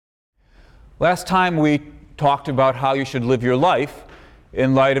Last time we talked about how you should live your life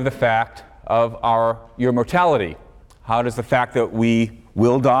in light of the fact of your mortality. How does the fact that we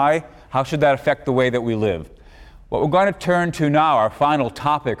will die, how should that affect the way that we live? What we're going to turn to now, our final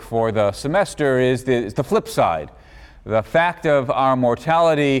topic for the semester, is the flip side. The fact of our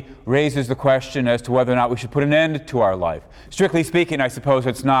mortality raises the question as to whether or not we should put an end to our life. Strictly speaking, I suppose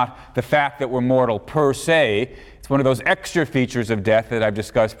it's not the fact that we're mortal per se. It's one of those extra features of death that I've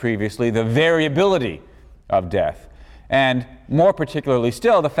discussed previously, the variability of death. And more particularly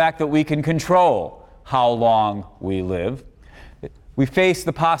still, the fact that we can control how long we live. We face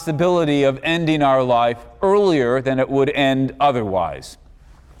the possibility of ending our life earlier than it would end otherwise.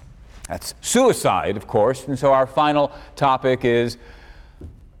 That's suicide, of course, and so our final topic is,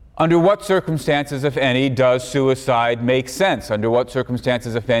 under what circumstances, if any, does suicide make sense? Under what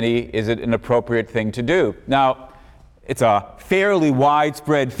circumstances, if any, is it an appropriate thing to do? Now, it's a fairly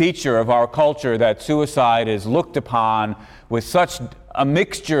widespread feature of our culture that suicide is looked upon with such a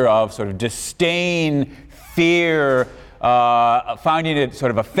mixture of sort of disdain, fear, finding it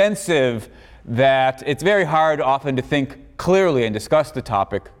sort of offensive, that it's very hard often to think clearly and discuss the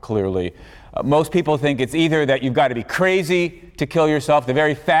topic clearly. Most people think it's either that you've got to be crazy to kill yourself. The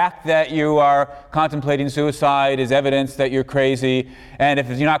very fact that you are contemplating suicide is evidence that you're crazy. And if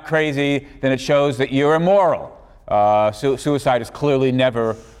you're not crazy, then it shows that you're immoral. Suicide is clearly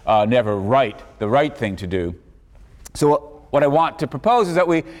never the right thing to do. So what I want to propose is that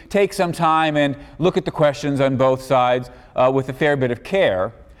we take some time and look at the questions on both sides with a fair bit of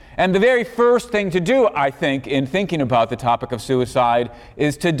care. And the very first thing to do, I think, in thinking about the topic of suicide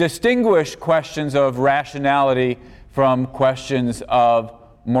is to distinguish questions of rationality from questions of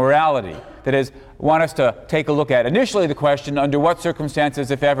morality. That is, I want us to take a look at initially the question, under what circumstances,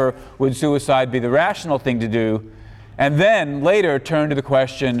 if ever, would suicide be the rational thing to do? And then later turn to the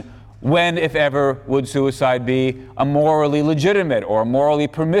question, when, if ever, would suicide be a morally legitimate or morally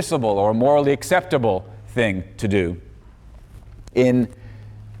permissible or morally acceptable thing to do? In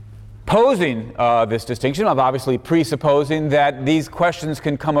posing this distinction, I'm obviously presupposing that these questions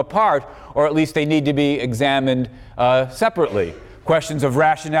can come apart, or at least they need to be examined separately. Questions of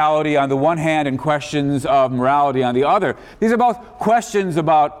rationality on the one hand and questions of morality on the other. These are both questions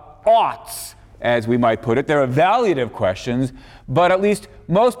about oughts, as we might put it. They're evaluative questions, but at least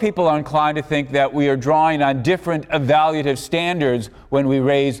most people are inclined to think that we are drawing on different evaluative standards when we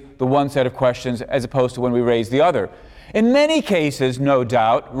raise the one set of questions as opposed to when we raise the other. In many cases, no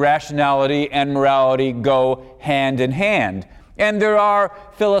doubt, rationality and morality go hand in hand. And there are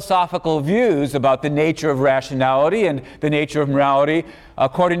philosophical views about the nature of rationality and the nature of morality,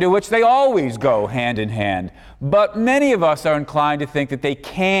 according to which they always go hand in hand. But many of us are inclined to think that they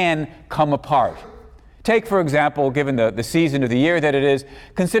can come apart. Take, for example, given the season of the year that it is,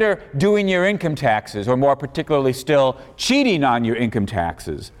 consider doing your income taxes, or more particularly still, cheating on your income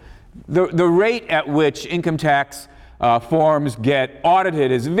taxes. The rate at which income tax forms get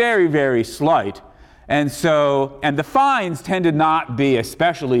audited is very, very slight. And the fines tend to not be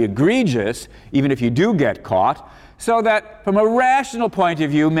especially egregious, even if you do get caught. So that from a rational point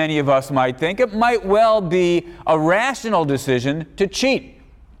of view, many of us might think it might well be a rational decision to cheat.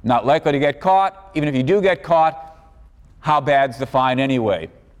 Not likely to get caught. Even if you do get caught, how bad's the fine anyway?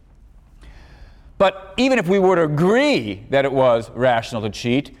 But even if we were to agree that it was rational to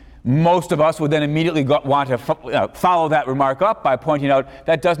cheat, most of us would then immediately want to follow that remark up by pointing out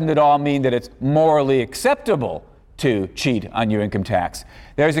that doesn't at all mean that it's morally acceptable to cheat on your income tax.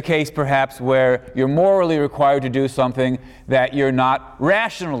 There's a case perhaps where you're morally required to do something that you're not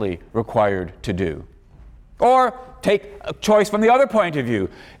rationally required to do. Or take a choice from the other point of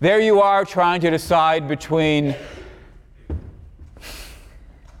view. There you are trying to decide between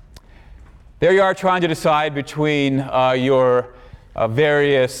your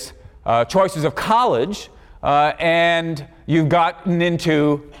various choices of college, and you've gotten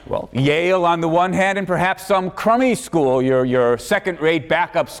into, Yale on the one hand, and perhaps some crummy school, your second-rate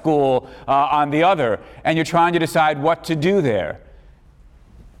backup school on the other, and you're trying to decide what to do there.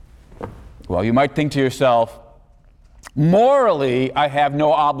 Well, you might think to yourself, morally, I have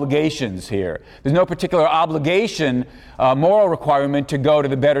no obligations here. There's no particular obligation, moral requirement to go to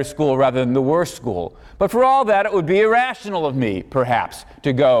the better school rather than the worse school. But for all that, it would be irrational of me, perhaps,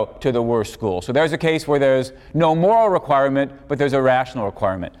 to go to the worst school. So there's a case where there's no moral requirement, but there's a rational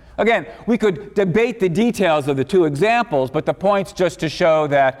requirement. Again, we could debate the details of the two examples, but the point's just to show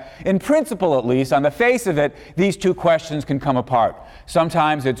that, in principle at least, on the face of it, these two questions can come apart.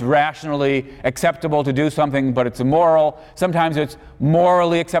 Sometimes it's rationally acceptable to do something, but it's immoral. Sometimes it's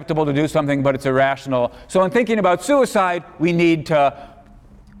morally acceptable to do something, but it's irrational. So in thinking about suicide, we need to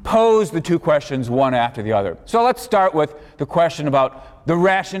pose the two questions one after the other. So let's start with the question about the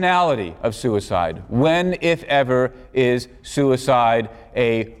rationality of suicide. When, if ever, is suicide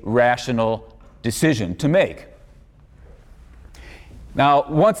a rational decision to make? Now,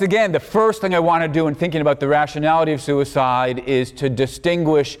 once again, the first thing I want to do in thinking about the rationality of suicide is to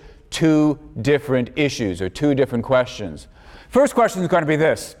distinguish two different issues or two different questions. First question is going to be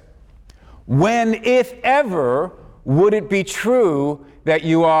this: when, if ever, would it be true that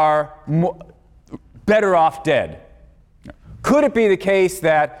you are better off dead? Could it be the case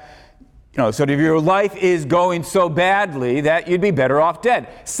that, sort of your life is going so badly that you'd be better off dead?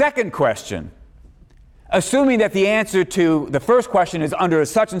 Second question: assuming that the answer to the first question is under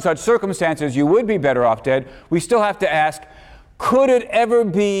such and such circumstances you would be better off dead, we still have to ask, could it ever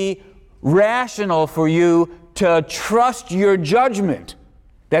be rational for you to trust your judgment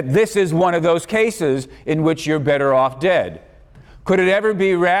that this is one of those cases in which you're better off dead? Could it ever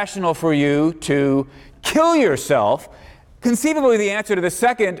be rational for you to kill yourself? Conceivably, the answer to the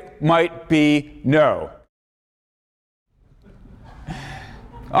second might be no.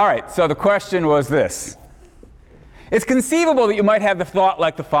 All right, so the question was this. It's conceivable that you might have the thought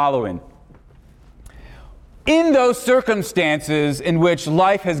like the following. In those circumstances in which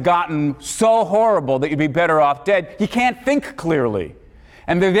life has gotten so horrible that you'd be better off dead, you can't think clearly.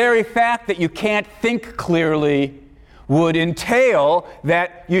 And the very fact that you can't think clearly would entail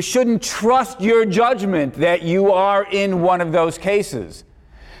that you shouldn't trust your judgment that you are in one of those cases.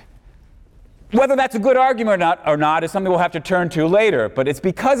 Whether that's a good argument or not is something we'll have to turn to later, but it's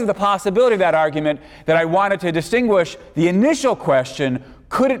because of the possibility of that argument that I wanted to distinguish the initial question,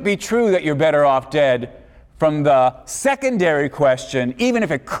 could it be true that you're better off dead, from the secondary question, even if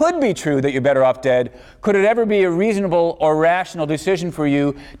it could be true that you're better off dead, could it ever be a reasonable or rational decision for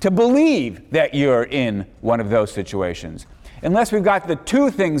you to believe that you're in one of those situations? Unless we've got the two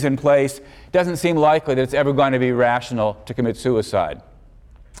things in place, it doesn't seem likely that it's ever going to be rational to commit suicide.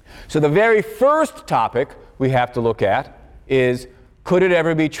 So the very first topic we have to look at is, could it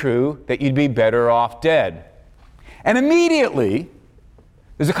ever be true that you'd be better off dead? And immediately,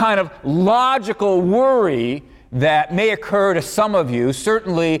 there's a kind of logical worry that may occur to some of you,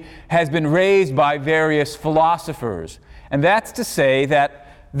 certainly has been raised by various philosophers. And that's to say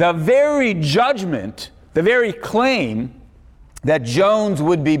that the very judgment, the very claim that Jones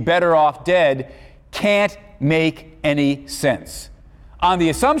would be better off dead can't make any sense. On the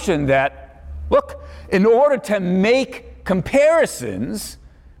assumption that, look, in order to make comparisons,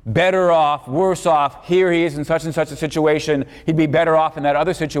 better off, worse off, here he is in such and such a situation, he'd be better off in that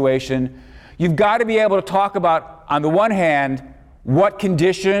other situation, you've got to be able to talk about, on the one hand, what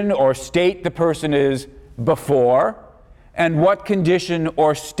condition or state the person is before, and what condition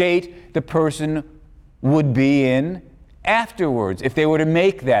or state the person would be in afterwards if they were to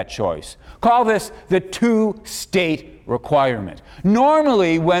make that choice. Call this the two-state requirement.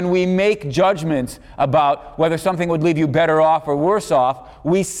 Normally, when we make judgments about whether something would leave you better off or worse off,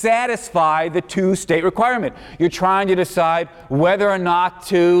 we satisfy the two-state requirement. You're trying to decide whether or not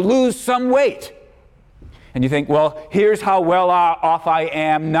to lose some weight. And you think, well, here's how well off I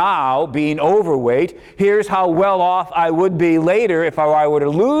am now being overweight. Here's how well off I would be later if I were to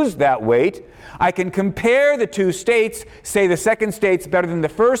lose that weight. I can compare the two states, say the second state's better than the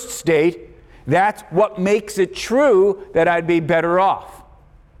first state. That's what makes it true that I'd be better off.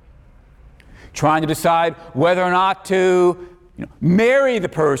 Trying to decide whether or not to marry the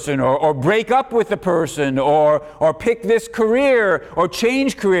person or break up with the person or pick this career or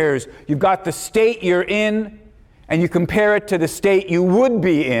change careers. You've got the state you're in and you compare it to the state you would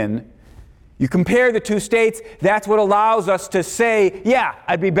be in. You compare the two states, that's what allows us to say, yeah,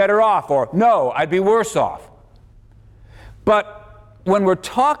 I'd be better off, or no, I'd be worse off. But when we're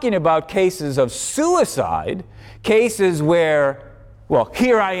talking about cases of suicide, cases where, well,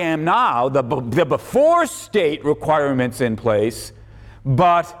 here I am now, the before state requirement's in place,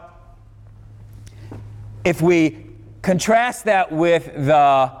 but if we contrast that with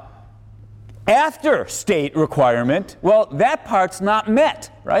the after state requirement, well, that part's not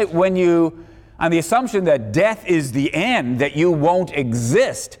met, right? When you, on the assumption that death is the end, that you won't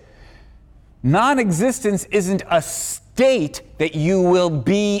exist, non-existence isn't a state that you will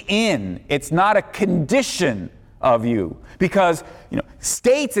be in. It's not a condition of you, because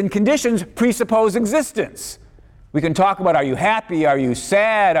states and conditions presuppose existence. We can talk about, are you happy, are you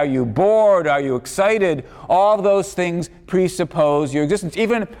sad, are you bored, are you excited? All of those things presuppose your existence.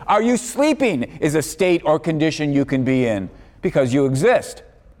 Even are you sleeping is a state or condition you can be in because you exist.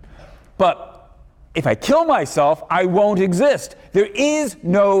 But if I kill myself, I won't exist. There is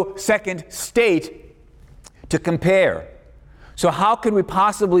no second state to compare. So how could we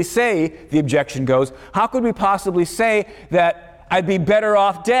possibly say, the objection goes, how could we possibly say that I'd be better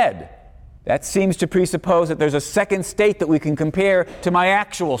off dead? That seems to presuppose that there's a second state that we can compare to my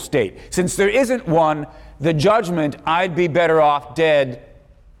actual state. Since there isn't one, the judgment, I'd be better off dead,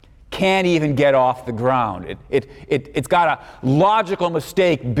 can't even get off the ground. It's got a logical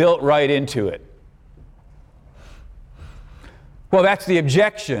mistake built right into it. Well, that's the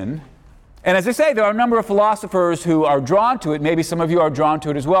objection. And as I say, there are a number of philosophers who are drawn to it. Maybe some of you are drawn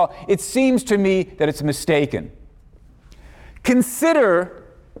to it as well. It seems to me that it's mistaken. Consider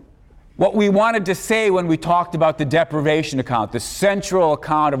what we wanted to say when we talked about the deprivation account, the central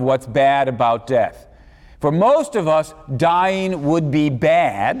account of what's bad about death. For most of us, dying would be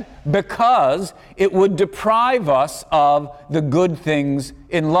bad because it would deprive us of the good things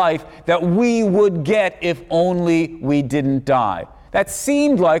in life that we would get if only we didn't die. That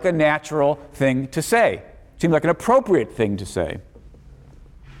seemed like a natural thing to say. Seemed like an appropriate thing to say.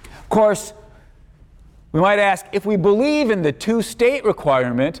 Of course, we might ask, if we believe in the two-state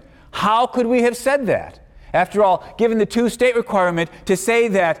requirement, how could we have said that? After all, given the two-state requirement, to say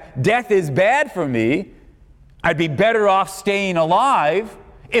that death is bad for me, I'd be better off staying alive.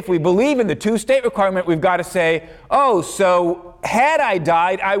 If we believe in the two-state requirement, we've got to say, oh, so had I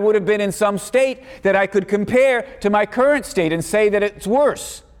died, I would have been in some state that I could compare to my current state and say that it's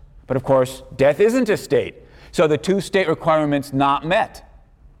worse. But of course, death isn't a state, so the two-state requirement's not met.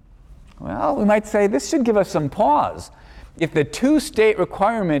 Well, we might say this should give us some pause. If the two-state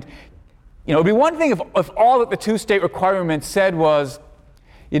requirement, it would be one thing if all that the two-state requirement said was,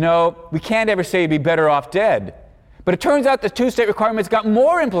 we can't ever say you'd be better off dead. But it turns out the two-state requirement's got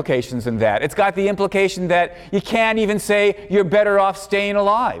more implications than that. It's got the implication that you can't even say you're better off staying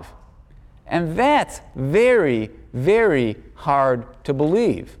alive. And that's very, very hard to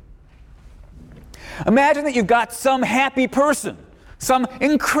believe. Imagine that you've got some happy person, some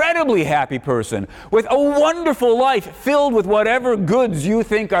incredibly happy person, with a wonderful life filled with whatever goods you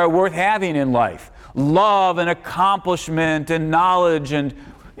think are worth having in life. Love and accomplishment and knowledge and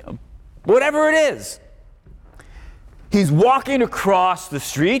whatever it is. He's walking across the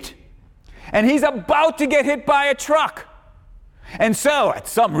street, and he's about to get hit by a truck. And so, at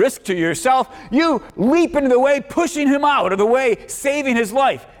some risk to yourself, you leap into the way, pushing him out of the way, saving his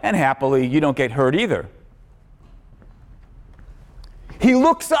life. And happily, you don't get hurt either. He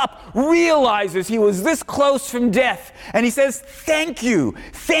looks up, realizes he was this close from death, and he says, thank you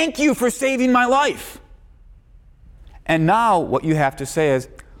for saving my life. And now what you have to say is,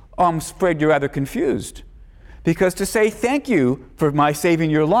 oh, I'm afraid you're rather confused. Because to say thank you for my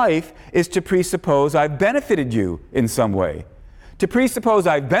saving your life is to presuppose I've benefited you in some way. To presuppose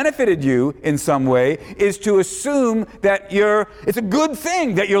I've benefited you in some way is to assume that it's a good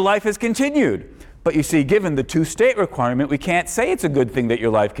thing that your life has continued. But you see, given the two-state requirement, we can't say it's a good thing that your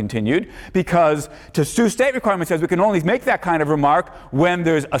life continued, because the two-state requirement says we can only make that kind of remark when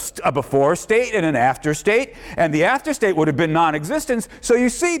there's a before state and an after state, and the after state would have been non-existence. So you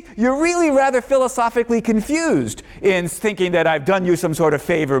see, you're really rather philosophically confused in thinking that I've done you some sort of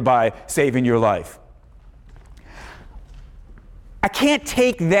favor by saving your life. I can't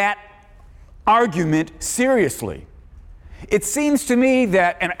take that argument seriously. It seems to me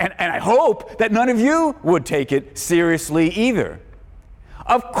that, and I hope that none of you would take it seriously either.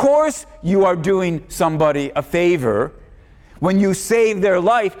 Of course you are doing somebody a favor when you save their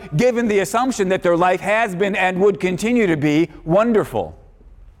life, given the assumption that their life has been and would continue to be wonderful.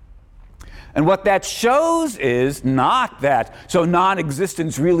 And what that shows is not that, so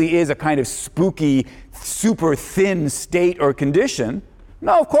non-existence really is a kind of spooky, super thin state or condition.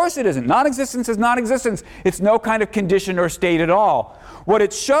 No, of course it isn't. Non-existence is non-existence. It's no kind of condition or state at all. What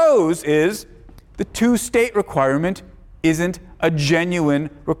it shows is the two-state requirement isn't a genuine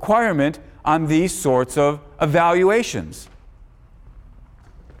requirement on these sorts of evaluations.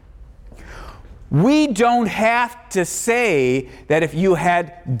 We don't have to say that if you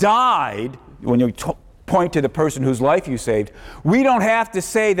had died, when you point to the person whose life you saved, we don't have to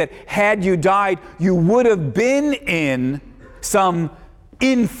say that had you died, you would have been in some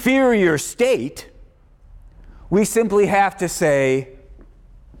inferior state. We simply have to say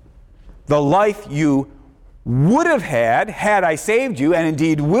the life you would have had I saved you, and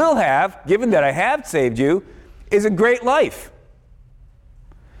indeed will have, given that I have saved you, is a great life.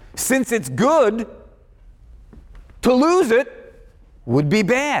 Since it's good, to lose it would be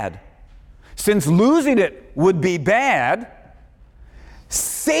bad. Since losing it would be bad,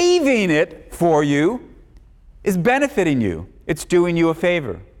 saving it for you is benefiting you. It's doing you a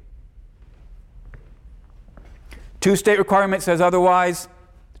favor. Two-state requirement says otherwise.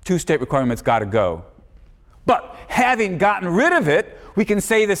 Two-state requirement's got to go. But having gotten rid of it, we can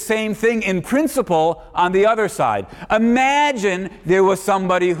say the same thing in principle on the other side. Imagine there was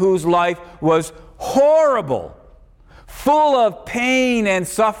somebody whose life was horrible, full of pain and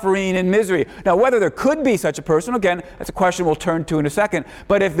suffering and misery. Now, whether there could be such a person, again, that's a question we'll turn to in a second.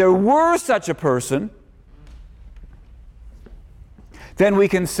 But if there were such a person, then we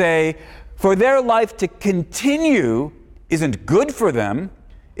can say, for their life to continue isn't good for them,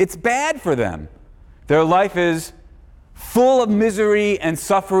 it's bad for them. Their life is full of misery and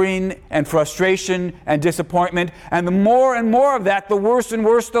suffering and frustration and disappointment, and the more and more of that, the worse and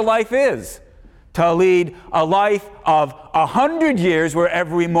worse the life is. To lead a life of 100 years where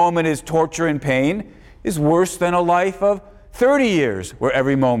every moment is torture and pain is worse than a life of 30 years where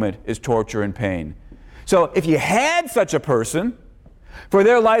every moment is torture and pain. So if you had such a person, for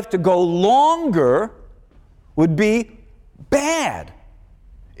their life to go longer would be bad.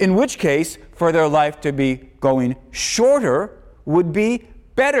 In which case, for their life to be going shorter would be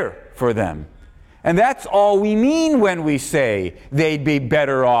better for them. And that's all we mean when we say they'd be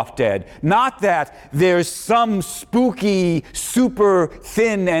better off dead. Not that there's some spooky, super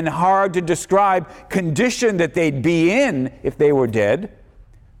thin and hard to describe condition that they'd be in if they were dead,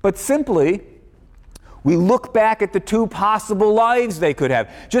 but simply we look back at the two possible lives they could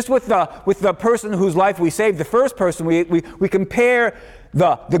have. Just with the person whose life we saved, the first person, we compare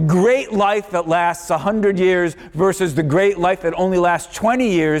the great life that lasts 100 years versus the great life that only lasts 20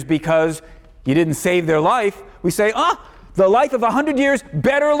 years because you didn't save their life. We say, the life of 100 years,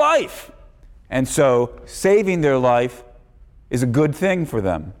 better life. And so saving their life is a good thing for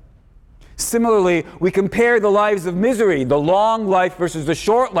them. Similarly, we compare the lives of misery, the long life versus the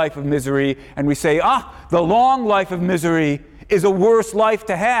short life of misery, and we say, the long life of misery is a worse life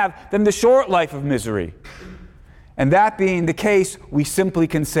to have than the short life of misery. And that being the case, we simply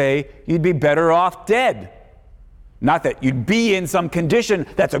can say, you'd be better off dead. Not that you'd be in some condition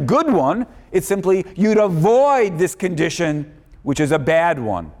that's a good one, it's simply you'd avoid this condition, which is a bad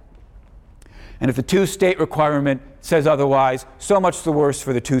one. And if the two-state requirement says otherwise, so much the worse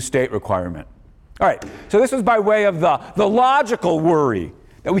for the two-state requirement. All right, so this is by way of the logical worry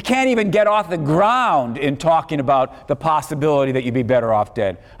that we can't even get off the ground in talking about the possibility that you'd be better off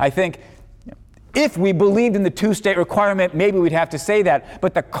dead. I think if we believed in the two-state requirement, maybe we'd have to say that.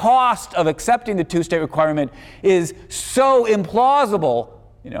 But the cost of accepting the two-state requirement is so implausible.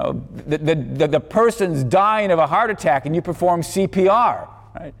 The person's dying of a heart attack and you perform CPR,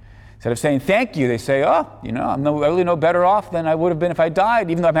 right? Instead of saying thank you, they say, I'm really no better off than I would have been if I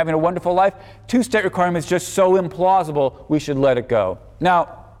died, even though I'm having a wonderful life. Two-state requirement is just so implausible, we should let it go.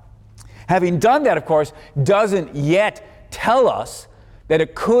 Now, having done that, of course, doesn't yet tell us that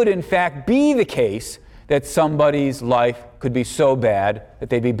it could, in fact, be the case that somebody's life could be so bad that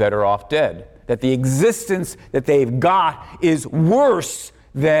they'd be better off dead, that the existence that they've got is worse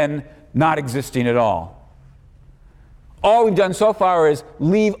than not existing at all. All we've done so far is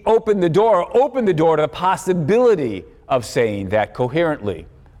open the door to the possibility of saying that coherently.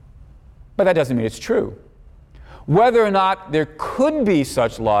 But that doesn't mean it's true. Whether or not there could be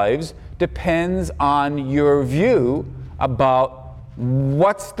such lives depends on your view about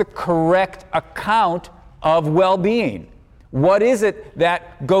what's the correct account of well-being. What is it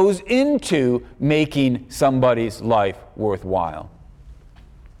that goes into making somebody's life worthwhile?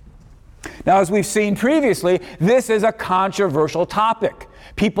 Now, as we've seen previously, this is a controversial topic.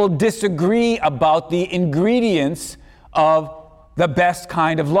 People disagree about the ingredients of the best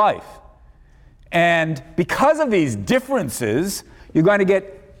kind of life. And because of these differences, you're going to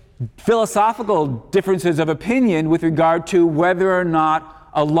get philosophical differences of opinion with regard to whether or not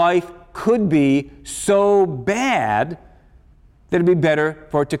a life could be so bad that it'd be better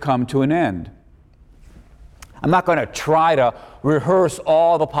for it to come to an end. I'm not going to try to rehearse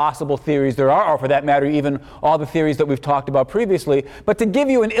all the possible theories there are, or for that matter, even all the theories that we've talked about previously, but to give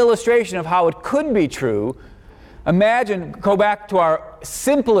you an illustration of how it could be true, go back to our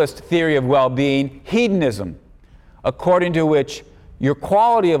simplest theory of well-being, hedonism, according to which your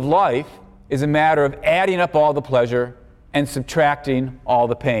quality of life is a matter of adding up all the pleasure and subtracting all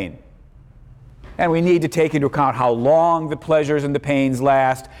the pain. And we need to take into account how long the pleasures and the pains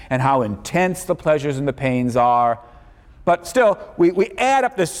last and how intense the pleasures and the pains are. But still, we add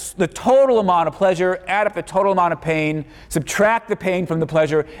up the total amount of pleasure, add up the total amount of pain, subtract the pain from the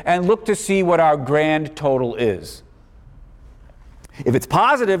pleasure, and look to see what our grand total is. If it's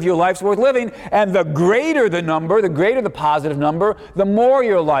positive, your life's worth living, and the greater the number, the greater the positive number, the more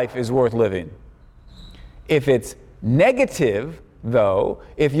your life is worth living. If it's negative, though,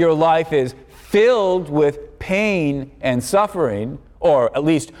 if your life is filled with pain and suffering, or at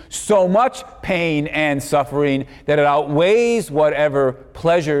least so much pain and suffering that it outweighs whatever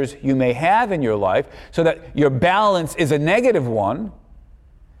pleasures you may have in your life, so that your balance is a negative one,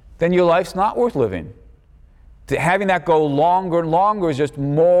 then your life's not worth living. Having that go longer and longer is just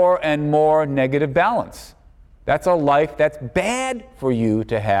more and more negative balance. That's a life that's bad for you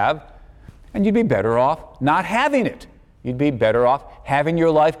to have, and you'd be better off not having it. You'd be better off having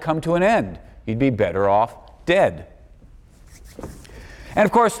your life come to an end. You'd be better off dead. And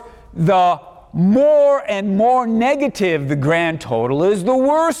of course, the more and more negative the grand total is, the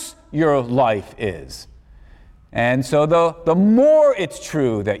worse your life is. And so the more it's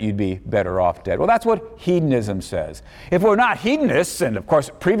true that you'd be better off dead. Well, that's what hedonism says. If we're not hedonists, and of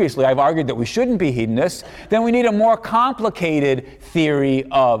course previously I've argued that we shouldn't be hedonists, then we need a more complicated theory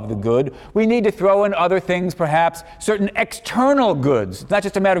of the good. We need to throw in other things, perhaps certain external goods. It's not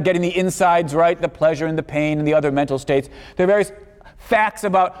just a matter of getting the insides right, the pleasure and the pain and the other mental states. There are various facts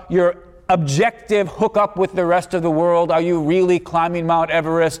about your objective hookup with the rest of the world. Are you really climbing Mount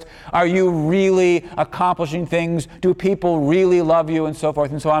Everest? Are you really accomplishing things? Do people really love you? And so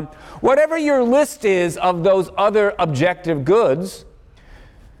forth and so on. Whatever your list is of those other objective goods,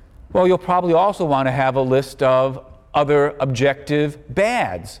 well, you'll probably also want to have a list of other objective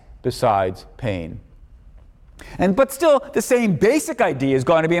bads besides pain. But still, the same basic idea is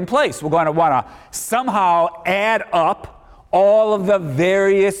going to be in place. We're going to want to somehow add up all of the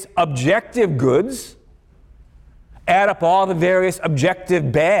various objective goods, add up all the various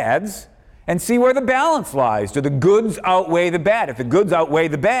objective bads, and see where the balance lies. Do the goods outweigh the bad? If the goods outweigh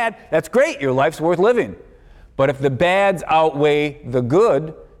the bad, that's great. Your life's worth living. But if the bads outweigh the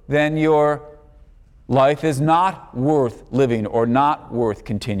good, then your life is not worth living or not worth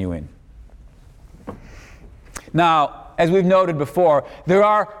continuing. Now, as we've noted before, there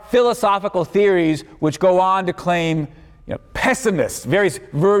are philosophical theories which go on to claim pessimists, various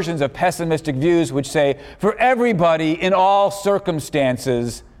versions of pessimistic views which say, for everybody in all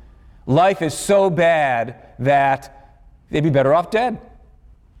circumstances, life is so bad that they'd be better off dead.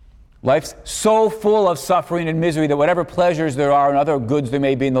 Life's so full of suffering and misery that whatever pleasures there are and other goods there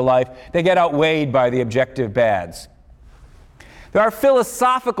may be in the life, they get outweighed by the objective bads. There are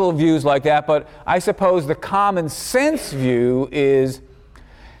philosophical views like that, but I suppose the common sense view is,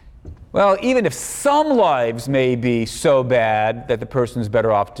 well, even if some lives may be so bad that the person's better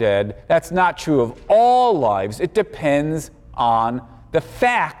off dead, that's not true of all lives. It depends on the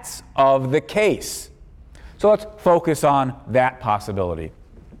facts of the case. So let's focus on that possibility.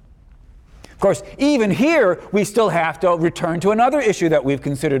 Of course, even here, we still have to return to another issue that we've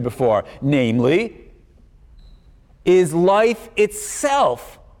considered before, namely, is life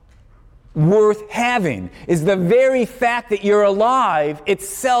itself worth having? Is the very fact that you're alive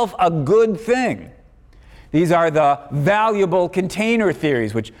itself a good thing? These are the valuable container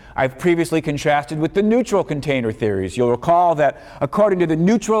theories, which I've previously contrasted with the neutral container theories. You'll recall that according to the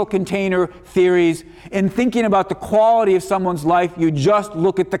neutral container theories, in thinking about the quality of someone's life, you just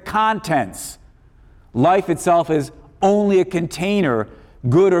look at the contents. Life itself is only a container,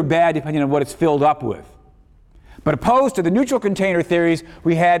 good or bad, depending on what it's filled up with. But opposed to the neutral container theories,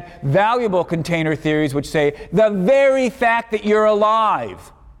 we had valuable container theories which say the very fact that you're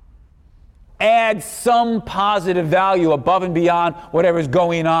alive adds some positive value above and beyond whatever's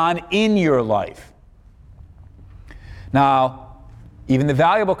going on in your life. Now, even the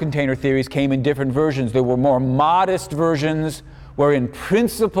valuable container theories came in different versions. There were more modest versions where in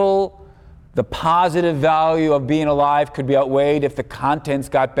principle the positive value of being alive could be outweighed if the contents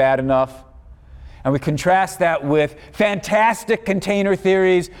got bad enough. And we contrast that with fantastic container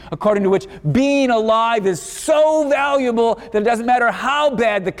theories, according to which being alive is so valuable that it doesn't matter how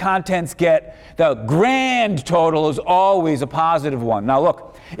bad the contents get, the grand total is always a positive one. Now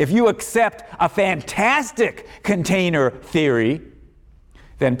look, if you accept a fantastic container theory,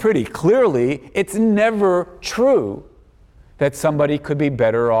 then pretty clearly it's never true that somebody could be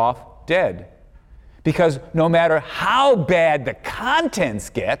better off dead. Because no matter how bad the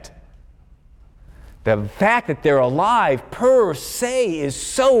contents get, the fact that they're alive per se is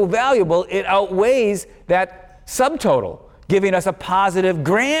so valuable, it outweighs that subtotal, giving us a positive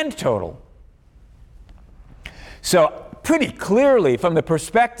grand total. So pretty clearly, from the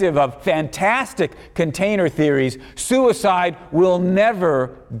perspective of fantastic container theories, suicide will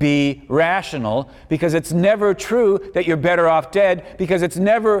never be rational, because it's never true that you're better off dead, because it's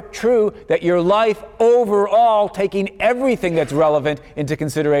never true that your life overall, taking everything that's relevant into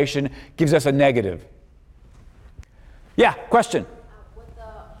consideration, gives us a negative. Yeah, question? With the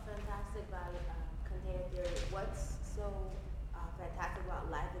fantastic value container theory, what's so fantastic about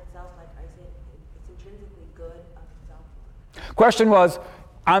life itself? Like, I said, it's intrinsically good of itself. Question was,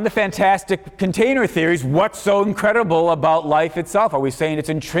 on the fantastic container theories, what's so incredible about life itself? Are we saying it's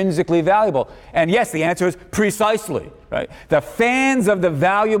intrinsically valuable? And yes, the answer is precisely, right? The fans of the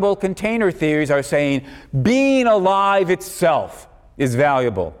valuable container theories are saying being alive itself is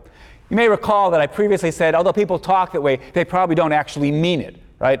valuable. You may recall that I previously said, although people talk that way, they probably don't actually mean it,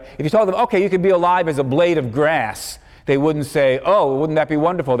 right? If you told them, okay, you could be alive as a blade of grass, they wouldn't say, oh, wouldn't that be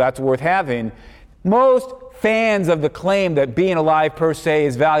wonderful? That's worth having. Most fans of the claim that being alive per se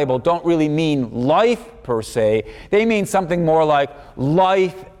is valuable don't really mean life per se. They mean something more like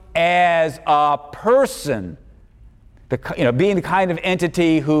life as a person. Being the kind of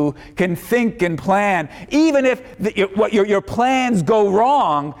entity who can think and plan. Even if your plans go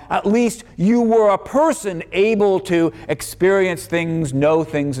wrong, at least you were a person able to experience things, know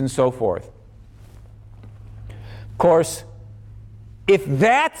things, and so forth. Of course, if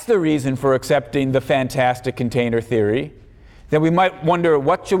that's the reason for accepting the fantastic container theory, then we might wonder,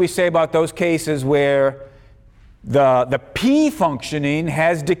 what should we say about those cases where the P functioning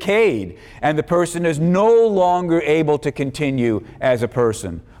has decayed and the person is no longer able to continue as a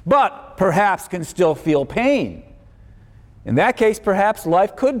person, but perhaps can still feel pain? In that case, perhaps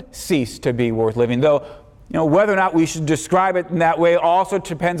life could cease to be worth living, though whether or not we should describe it in that way also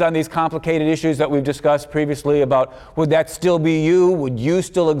depends on these complicated issues that we've discussed previously about would that still be you? Would you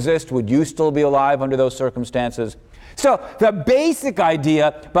still exist? Would you still be alive under those circumstances? So the basic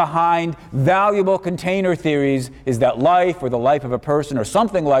idea behind valuable container theories is that life, or the life of a person or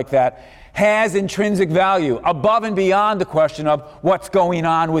something like that, has intrinsic value above and beyond the question of what's going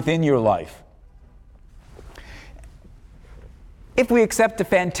on within your life. If we accept a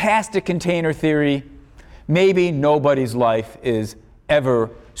fantastic container theory, maybe nobody's life is ever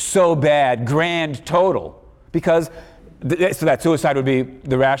so bad, grand total, because so that suicide would be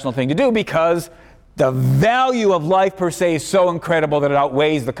the rational thing to do, because the value of life per se is so incredible that it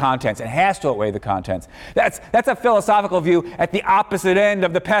outweighs the contents. It has to outweigh the contents. That's a philosophical view at the opposite end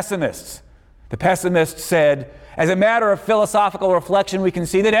of the pessimists. The pessimists said, as a matter of philosophical reflection, we can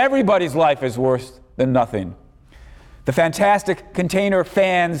see that everybody's life is worse than nothing. The fantastic container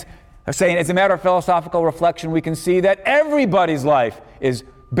fans are saying, as a matter of philosophical reflection, we can see that everybody's life is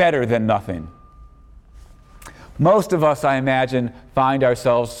better than nothing. Most of us, I imagine, find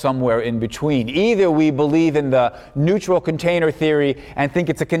ourselves somewhere in between. Either we believe in the neutral container theory and think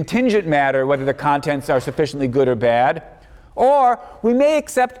it's a contingent matter whether the contents are sufficiently good or bad, or we may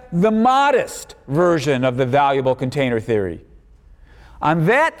accept the modest version of the valuable container theory. On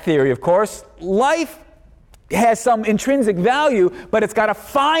that theory, of course, life has some intrinsic value, but it's got a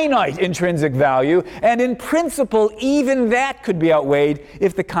finite intrinsic value, and in principle, even that could be outweighed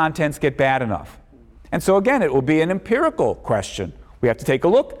if the contents get bad enough. And so again, it will be an empirical question. We have to take a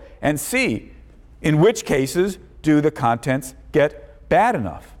look and see in which cases do the contents get bad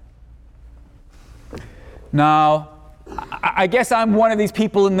enough. Now, I guess I'm one of these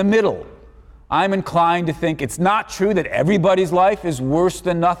people in the middle. I'm inclined to think it's not true that everybody's life is worse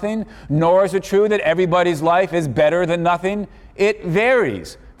than nothing, nor is it true that everybody's life is better than nothing. It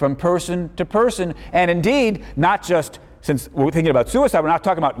varies from person to person, and indeed, not just since we're thinking about suicide, we're not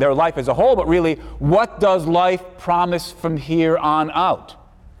talking about their life as a whole, but really, what does life promise from here on out?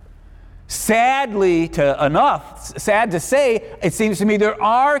 Sad to say, it seems to me there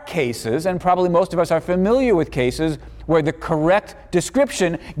are cases, and probably most of us are familiar with cases, where the correct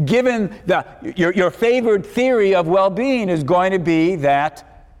description, given your favored theory of well-being, is going to be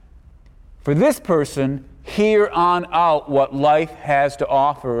that for this person, here on out, what life has to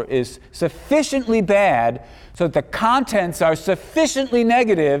offer is sufficiently bad so that the contents are sufficiently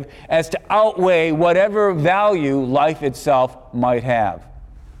negative as to outweigh whatever value life itself might have.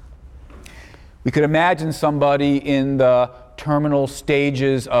 We could imagine somebody in the terminal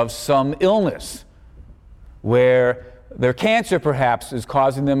stages of some illness where their cancer perhaps is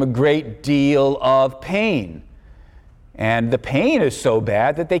causing them a great deal of pain. And the pain is so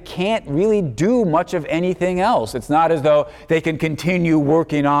bad that they can't really do much of anything else. It's not as though they can continue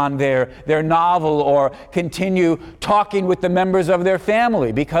working on their novel or continue talking with the members of their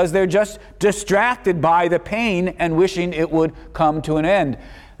family because they're just distracted by the pain and wishing it would come to an end.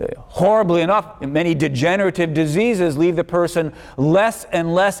 Horribly enough, many degenerative diseases leave the person less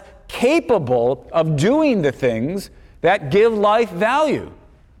and less capable of doing the things that give life value.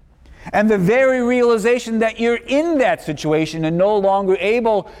 And the very realization that you're in that situation and no longer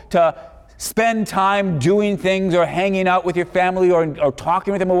able to spend time doing things or hanging out with your family or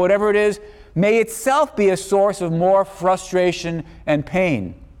talking with them or whatever it is, may itself be a source of more frustration and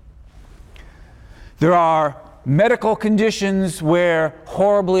pain. There are medical conditions where,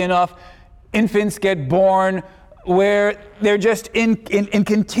 horribly enough, infants get born where they're just in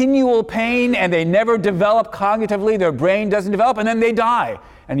continual pain and they never develop cognitively, their brain doesn't develop, and then they die.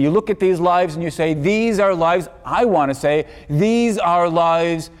 And you look at these lives and you say, these are lives, I want to say, these are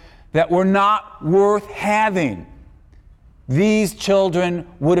lives that were not worth having. These children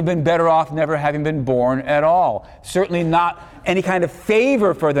would have been better off never having been born at all. Certainly not any kind of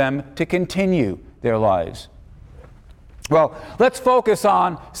favor for them to continue their lives. Well, let's focus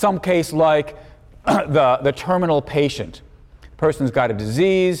on some case like the terminal patient. Person's got a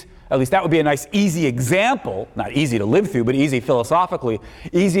disease. At least that would be a nice, easy example, not easy to live through, but easy philosophically,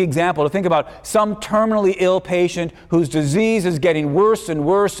 easy example to think about some terminally ill patient whose disease is getting worse and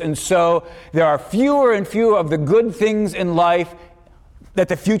worse, and so there are fewer and fewer of the good things in life that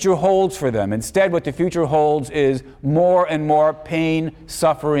the future holds for them. Instead, what the future holds is more and more pain,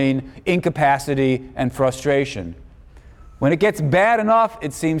 suffering, incapacity, and frustration. When it gets bad enough,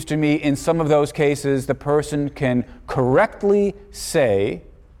 it seems to me, in some of those cases, the person can correctly say,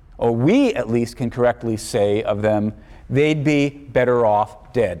 or we at least can correctly say of them, they'd be better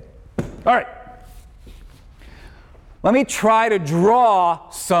off dead. All right. Let me try to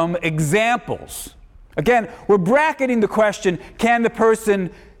draw some examples. Again, we're bracketing the question, can the person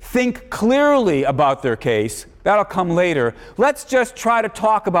think clearly about their case? That'll come later. Let's just try to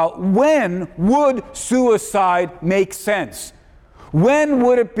talk about when would suicide make sense? When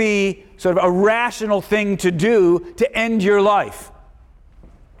would it be sort of a rational thing to do to end your life?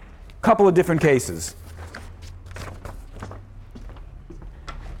 A couple of different cases.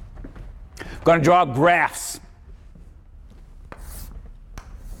 I'm going to draw graphs.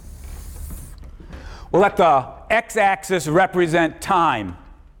 We'll let the x-axis represent time.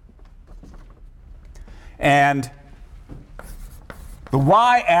 And the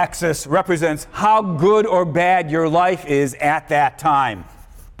y-axis represents how good or bad your life is at that time.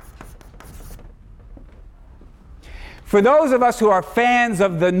 For those of us who are fans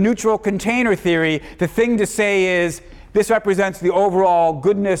of the neutral container theory, the thing to say is this represents the overall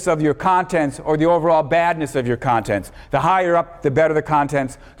goodness of your contents or the overall badness of your contents. The higher up, the better the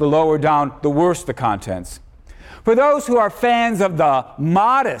contents. The lower down, the worse the contents. For those who are fans of the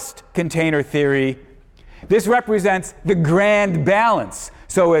modest container theory, this represents the grand balance.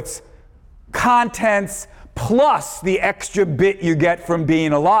 So it's contents plus the extra bit you get from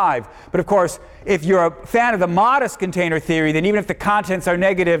being alive. But of course, if you're a fan of the modest container theory, then even if the contents are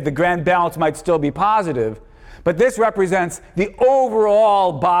negative, the grand balance might still be positive. But this represents the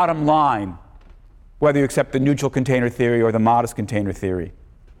overall bottom line, whether you accept the neutral container theory or the modest container theory.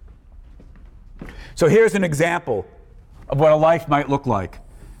 So here's an example of what a life might look like.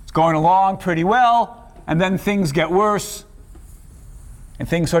 It's going along pretty well, and then things get worse, and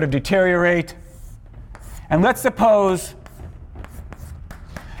things sort of deteriorate. And let's suppose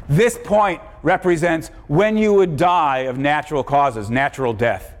this point represents when you would die of natural causes, natural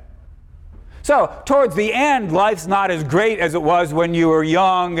death. So, towards the end, life's not as great as it was when you were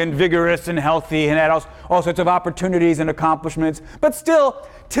young and vigorous and healthy and had all sorts of opportunities and accomplishments. But still,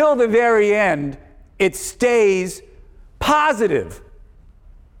 till the very end, it stays positive.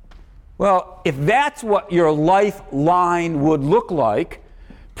 Well, if that's what your lifeline would look like,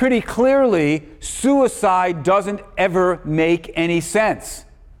 pretty clearly, suicide doesn't ever make any sense.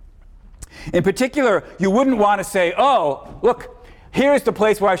 In particular, you wouldn't want to say, oh, look, here's the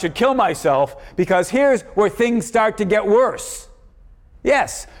place where I should kill myself, because here's where things start to get worse.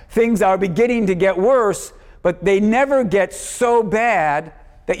 Yes, things are beginning to get worse, but they never get so bad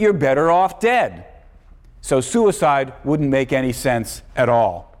that you're better off dead. So suicide wouldn't make any sense at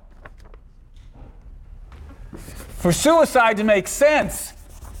all. For suicide to make sense,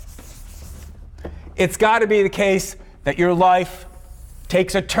 it's got to be the case that your life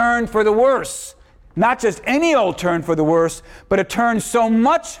takes a turn for the worse. Not just any old turn for the worse, but a turn so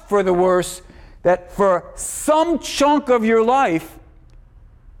much for the worse that for some chunk of your life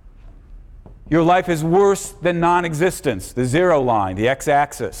is worse than non-existence, the zero line, the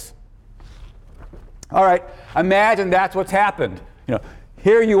x-axis. All right, imagine that's what's happened.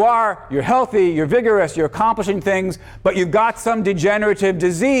 Here you are, you're healthy, you're vigorous, you're accomplishing things, but you've got some degenerative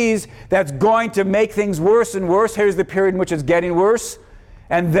disease that's going to make things worse and worse. Here's the period in which it's getting worse.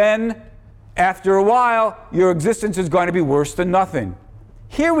 And then, after a while, your existence is going to be worse than nothing.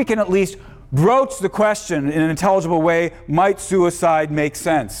 Here we can at least broach the question in an intelligible way, might suicide make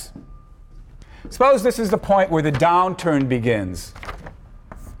sense? Suppose this is the point where the downturn begins.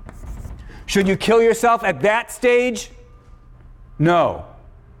 Should you kill yourself at that stage? No.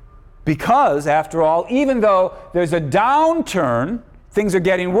 Because, after all, even though there's a downturn, things are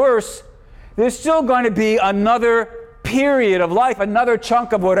getting worse, there's still going to be another period of life, another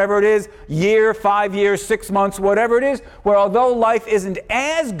chunk of whatever it is, year, 5 years, 6 months, whatever it is, where although life isn't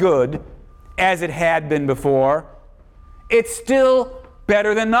as good as it had been before, it's still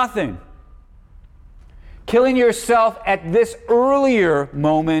better than nothing. Killing yourself at this earlier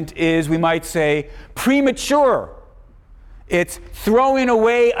moment is, we might say, premature. It's throwing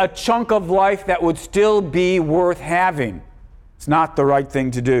away a chunk of life that would still be worth having. It's not the right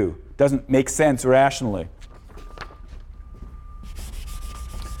thing to do. It doesn't make sense rationally.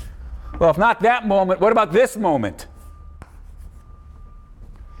 Well, if not that moment, what about this moment?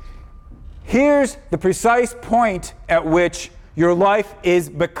 Here's the precise point at which your life is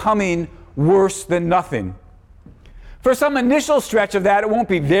becoming worse than nothing. For some initial stretch of that, it won't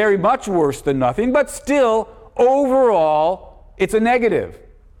be very much worse than nothing, but still, overall, it's a negative.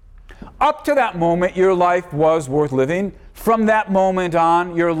 Up to that moment, your life was worth living. From that moment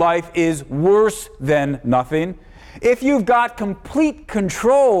on, your life is worse than nothing. If you've got complete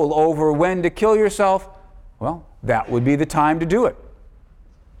control over when to kill yourself, well, that would be the time to do it.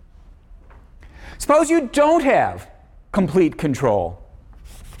 Suppose you don't have complete control.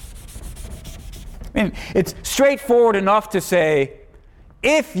 I mean, it's straightforward enough to say,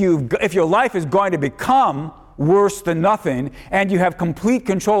 if your life is going to become worse than nothing, and you have complete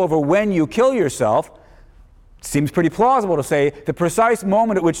control over when you kill yourself, it seems pretty plausible to say the precise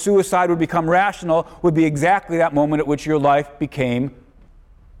moment at which suicide would become rational would be exactly that moment at which your life became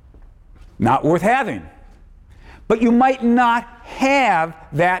not worth having. But you might not have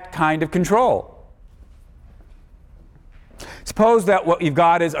that kind of control. Suppose that what you've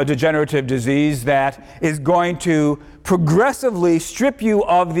got is a degenerative disease that is going to progressively strip you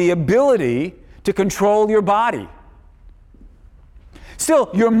of the ability to control your body. Still,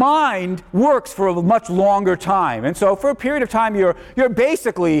 your mind works for a much longer time. And so for a period of time, you're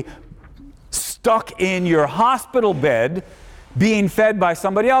basically stuck in your hospital bed being fed by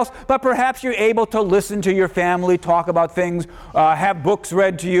somebody else, but perhaps you're able to listen to your family, talk about things, have books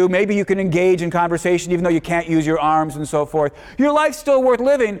read to you. Maybe you can engage in conversation even though you can't use your arms and so forth. Your life's still worth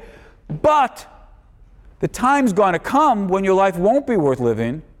living, but the time's going to come when your life won't be worth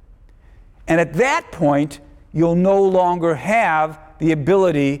living, and at that point, you'll no longer have the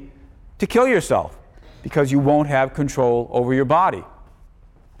ability to kill yourself because you won't have control over your body.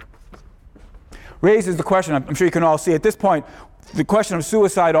 Raises the question, I'm sure you can all see at this point, the question of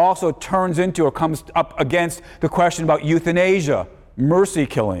suicide also turns into or comes up against the question about euthanasia, mercy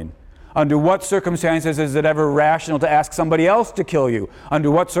killing. Under what circumstances is it ever rational to ask somebody else to kill you? Under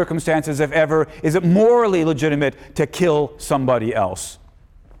what circumstances, if ever, is it morally legitimate to kill somebody else?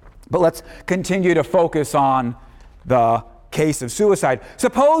 But let's continue to focus on the case of suicide.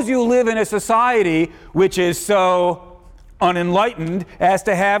 Suppose you live in a society which is so unenlightened as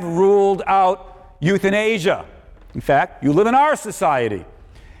to have ruled out euthanasia. In fact, you live in our society.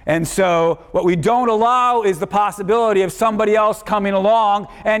 And so what we don't allow is the possibility of somebody else coming along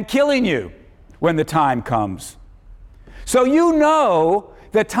and killing you when the time comes. So you know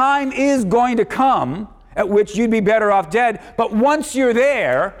the time is going to come at which you'd be better off dead, but once you're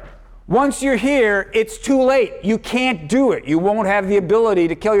there, once you're here, it's too late. You can't do it. You won't have the ability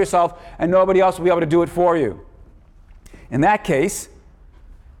to kill yourself, and nobody else will be able to do it for you. In that case,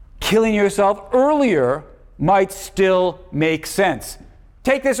 killing yourself earlier might still make sense.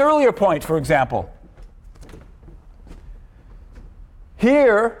 Take this earlier point, for example.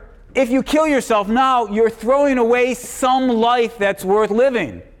 Here, if you kill yourself now, you're throwing away some life that's worth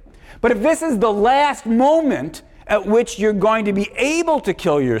living. But if this is the last moment at which you're going to be able to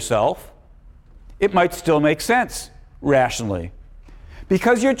kill yourself, it might still make sense rationally.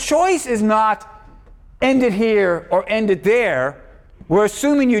 Because your choice is not end it here or end it there. We're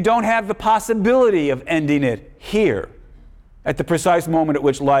assuming you don't have the possibility of ending it here at the precise moment at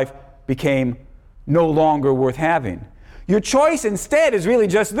which life became no longer worth having. Your choice instead is really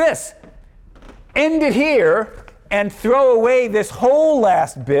just this. End it here and throw away this whole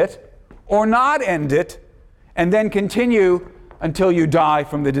last bit, or not end it, and then continue until you die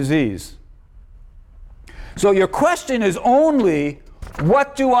from the disease. So your question is only,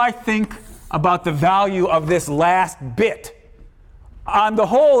 what do I think about the value of this last bit? On the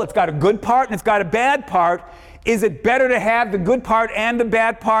whole, it's got a good part and it's got a bad part. Is it better to have the good part and the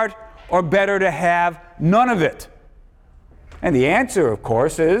bad part, or better to have none of it? And the answer, of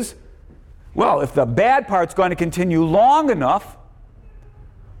course, is, well, if the bad part's going to continue long enough,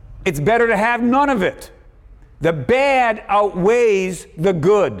 it's better to have none of it. The bad outweighs the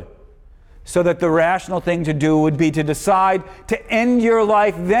good, so that the rational thing to do would be to decide to end your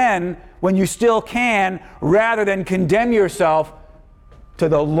life then when you still can, rather than condemn yourself to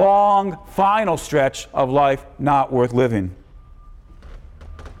the long final stretch of life not worth living.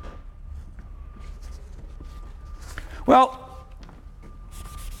 Well,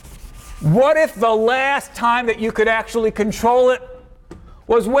 what if the last time that you could actually control it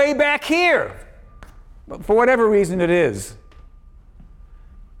was way back here? For whatever reason it is.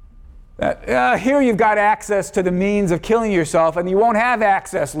 Here you've got access to the means of killing yourself, and you won't have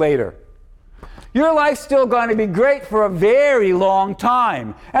access later. Your life's still going to be great for a very long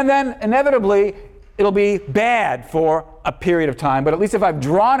time. And then, inevitably, it'll be bad for a period of time. But at least if I've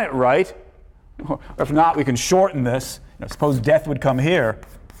drawn it right, or if not, we can shorten this. Suppose death would come here.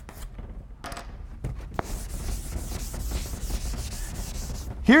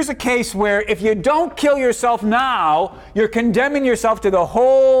 Here's a case where if you don't kill yourself now, you're condemning yourself to the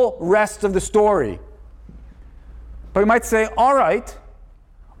whole rest of the story. But you might say, all right,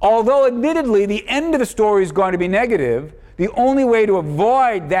 although admittedly the end of the story is going to be negative, the only way to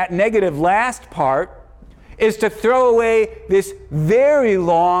avoid that negative last part is to throw away this very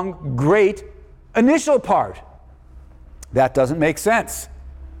long, great initial part. That doesn't make sense.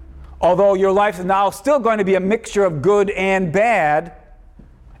 Although your life is now still going to be a mixture of good and bad,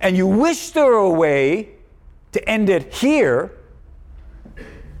 and you wish there were a way to end it here,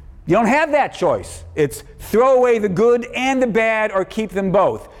 you don't have that choice. It's throw away the good and the bad or keep them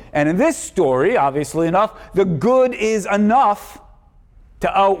both. And in this story, obviously enough, the good is enough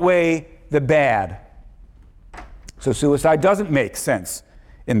to outweigh the bad. So suicide doesn't make sense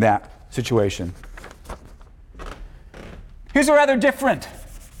in that situation. Here's a rather different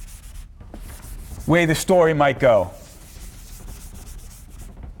way the story might go.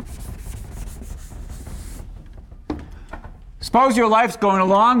 Suppose your life's going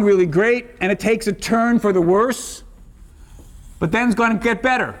along really great and it takes a turn for the worse, but then it's going to get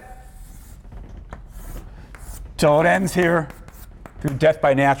better. So it ends here through death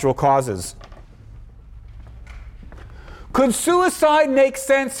by natural causes. Could suicide make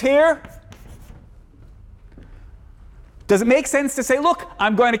sense here? Does it make sense to say, look,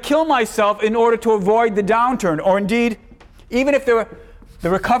 I'm going to kill myself in order to avoid the downturn? Or indeed, even if the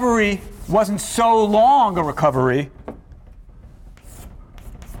recovery wasn't so long a recovery,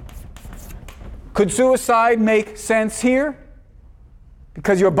 could suicide make sense here?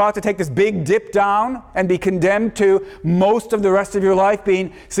 Because you're about to take this big dip down and be condemned to most of the rest of your life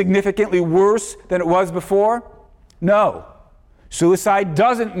being significantly worse than it was before? No. Suicide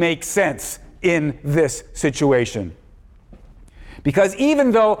doesn't make sense in this situation. Because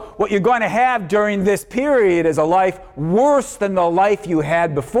even though what you're going to have during this period is a life worse than the life you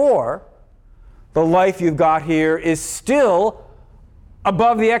had before, the life you've got here is still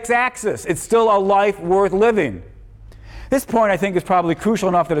above the x-axis. It's still a life worth living. This point, I think, is probably crucial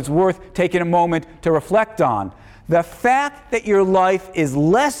enough that it's worth taking a moment to reflect on. The fact that your life is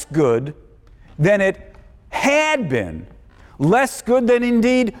less good than it had been, less good than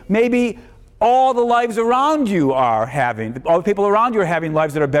indeed maybe all the lives around you are having, all the people around you are having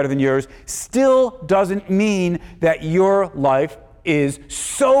lives that are better than yours, still doesn't mean that your life is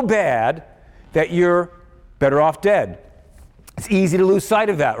so bad that you're better off dead. It's easy to lose sight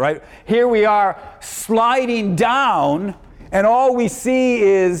of that, right? Here we are sliding down, and all we see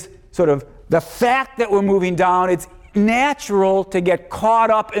is sort of the fact that we're moving down. It's natural to get caught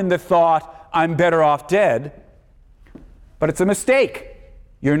up in the thought, I'm better off dead. But it's a mistake.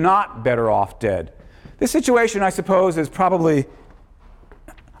 You're not better off dead. This situation, I suppose, is probably,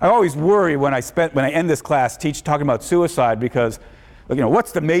 I always worry when I end this class talking about suicide, because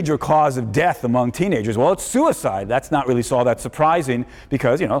what's the major cause of death among teenagers? Well, it's suicide. That's not really all that surprising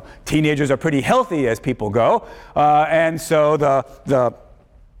because, teenagers are pretty healthy as people go. And so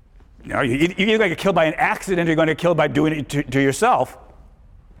you're either going to get killed by an accident or you're going to get killed by doing it to yourself.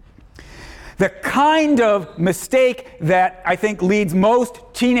 The kind of mistake that I think leads most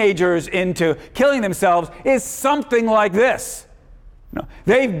teenagers into killing themselves is something like this.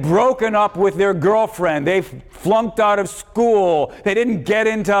 They've broken up with their girlfriend. They've flunked out of school. They didn't get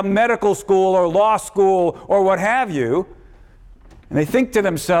into medical school or law school or what have you. And they think to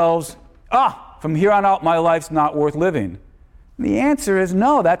themselves, from here on out, my life's not worth living. And the answer is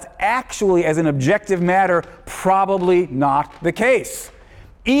no. That's actually, as an objective matter, probably not the case.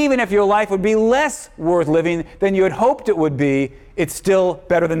 Even if your life would be less worth living than you had hoped it would be, it's still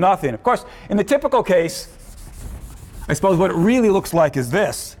better than nothing. Of course, in the typical case, I suppose what it really looks like is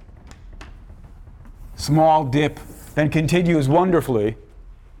this. Small dip, then continues wonderfully.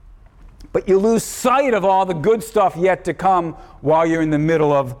 But you lose sight of all the good stuff yet to come while you're in the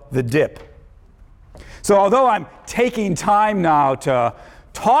middle of the dip. So although I'm taking time now to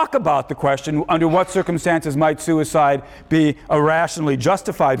talk about the question, under what circumstances might suicide be a rationally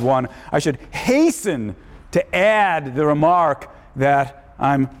justified one, I should hasten to add the remark that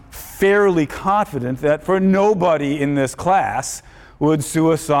I'm fairly confident that for nobody in this class would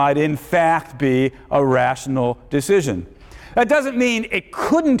suicide in fact be a rational decision. That doesn't mean it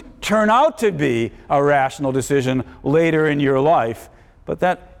couldn't turn out to be a rational decision later in your life, but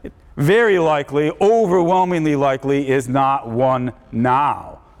that very likely, overwhelmingly likely, is not one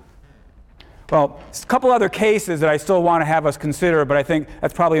now. Well, a couple other cases that I still want to have us consider, but I think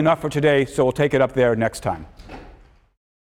that's probably enough for today, so we'll take it up there next time.